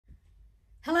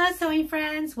Hello sewing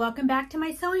friends, welcome back to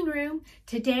my sewing room.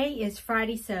 Today is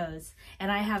Friday Sews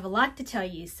and I have a lot to tell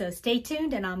you, so stay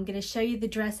tuned and I'm going to show you the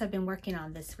dress I've been working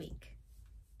on this week.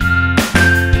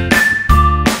 And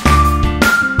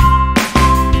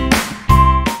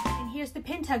here's the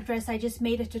pin tuck dress I just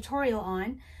made a tutorial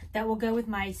on that will go with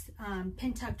my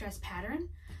pin tuck dress pattern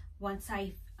once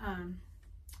I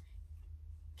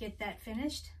get that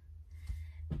finished.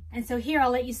 And so here I'll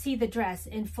let you see the dress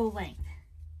in full length.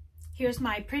 Here's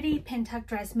my pretty pin tuck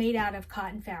dress made out of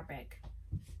cotton fabric.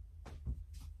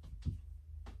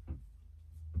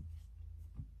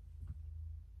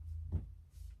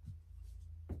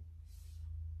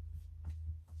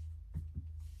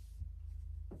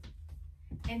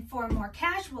 And for a more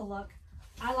casual look,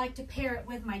 I like to pair it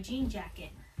with my jean jacket.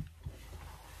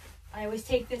 I always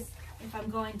take this if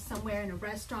I'm going somewhere in a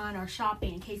restaurant or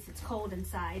shopping in case it's cold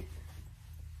inside.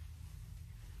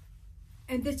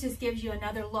 And this just gives you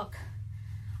another look.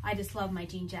 I just love my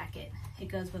jean jacket. It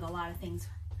goes with a lot of things.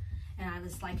 And I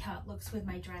just like how it looks with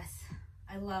my dress.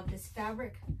 I love this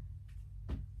fabric.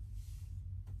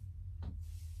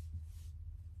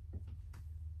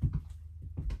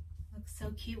 Looks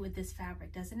so cute with this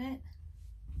fabric, doesn't it?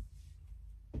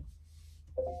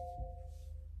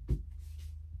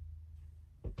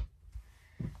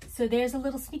 So there's a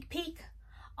little sneak peek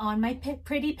on my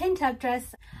pretty pin tuck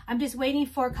dress. I'm just waiting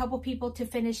for a couple people to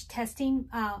finish testing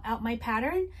out my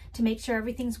pattern to make sure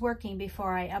everything's working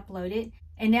before I upload it.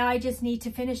 And now I just need to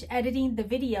finish editing the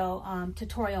video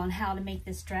tutorial on how to make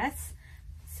this dress.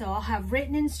 So I'll have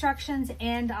written instructions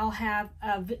and I'll have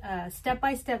a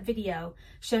step-by-step video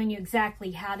showing you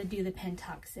exactly how to do the pin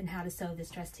tucks and how to sew this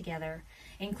dress together,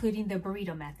 including the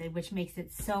burrito method, which makes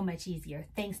it so much easier.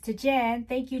 Thanks to Jen.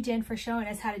 Thank you, Jen, for showing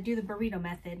us how to do the burrito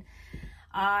method.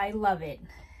 I love it.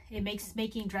 It makes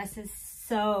making dresses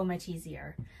so much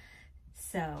easier.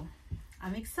 So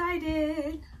I'm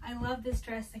excited. I love this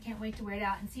dress. I can't wait to wear it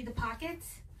out and see the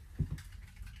pockets.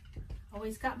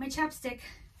 Always got my chapstick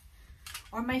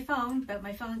or my phone, but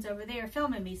my phone's over there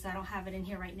filming me, so I don't have it in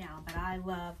here right now. But I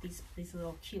love these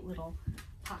little cute little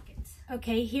pockets.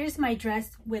 Okay, here's my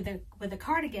dress with a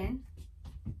cardigan.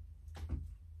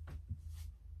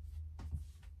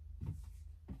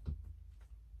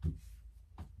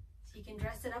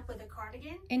 Dress it up with a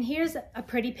cardigan. And here's a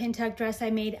pretty pin tuck dress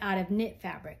I made out of knit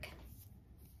fabric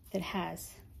that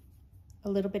has a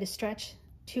little bit of stretch,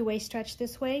 two-way stretch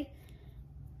this way,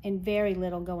 and very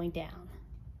little going down.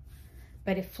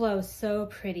 But it flows so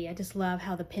pretty. I just love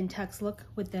how the pin tucks look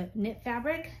with the knit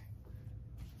fabric.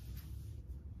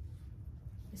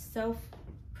 It's so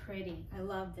pretty. I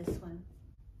love this one.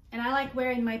 And I like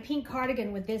wearing my pink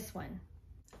cardigan with this one.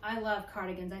 I love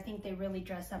cardigans. I think they really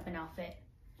dress up an outfit.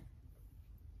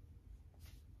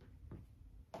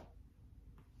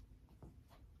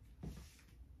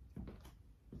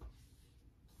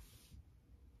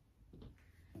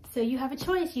 So you have a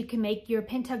choice. You can make your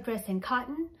pin tuck dress in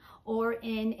cotton or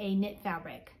in a knit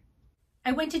fabric.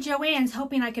 I went to Joann's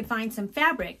hoping I could find some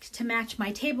fabric to match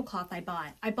my tablecloth I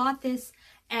bought. I bought this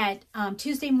at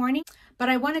Tuesday morning, but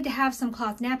I wanted to have some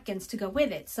cloth napkins to go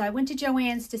with it. So I went to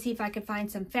Joann's to see if I could find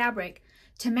some fabric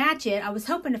to match it. I was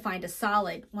hoping to find a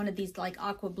solid, one of these like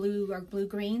aqua blue or blue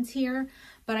greens here,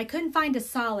 but I couldn't find a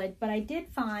solid, but I did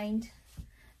find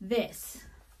this.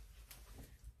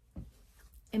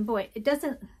 And boy, it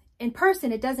doesn't, in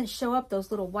person, it doesn't show up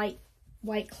those little white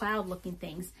cloud looking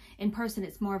things. In person,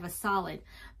 it's more of a solid,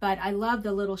 but I love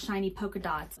the little shiny polka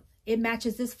dots. It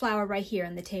matches this flower right here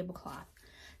in the tablecloth.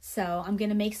 So I'm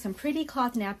gonna make some pretty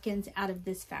cloth napkins out of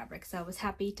this fabric. So I was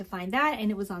happy to find that,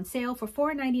 and it was on sale for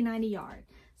 $4.99 a yard.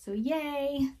 So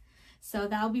yay. So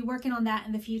I'll be working on that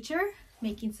in the future,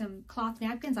 making some cloth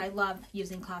napkins. I love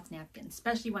using cloth napkins,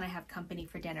 especially when I have company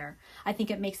for dinner. I think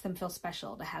it makes them feel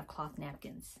special to have cloth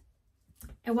napkins.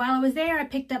 And while I was there, I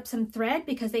picked up some thread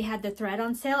because they had the thread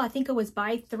on sale. I think it was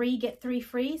buy 3, get 3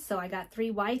 free. So I got 3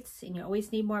 whites, and you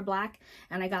always need more black.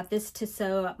 And I got this to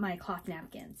sew up my cloth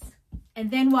napkins.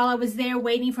 And then while I was there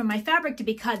waiting for my fabric to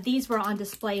be cut, these were on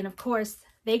display. And of course,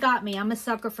 they got me. I'm a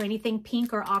sucker for anything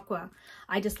pink or aqua.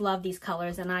 I just love these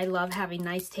colors, and I love having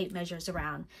nice tape measures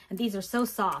around. And these are so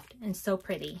soft and so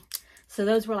pretty. So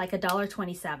those were like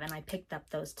 $1.27. I picked up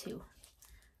those two.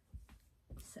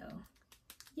 So,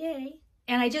 yay.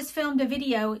 And I just filmed a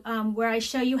video where I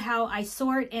show you how I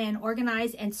sort and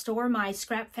organize and store my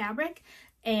scrap fabric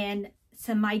and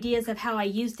some ideas of how I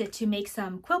used it to make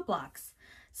some quilt blocks.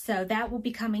 So that will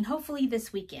be coming hopefully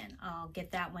this weekend. I'll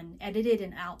get that one edited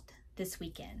and out this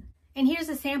weekend. And here's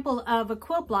a sample of a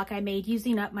quilt block I made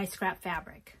using up my scrap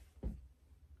fabric.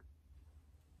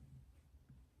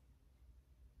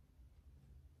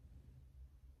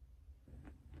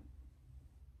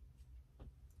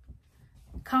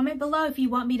 Comment below if you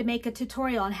want me to make a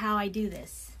tutorial on how I do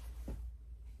this.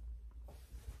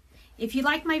 If you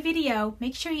like my video,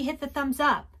 make sure you hit the thumbs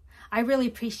up. I really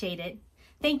appreciate it.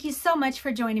 Thank you so much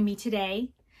for joining me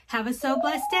today. Have a so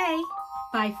blessed day.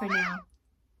 Bye for now.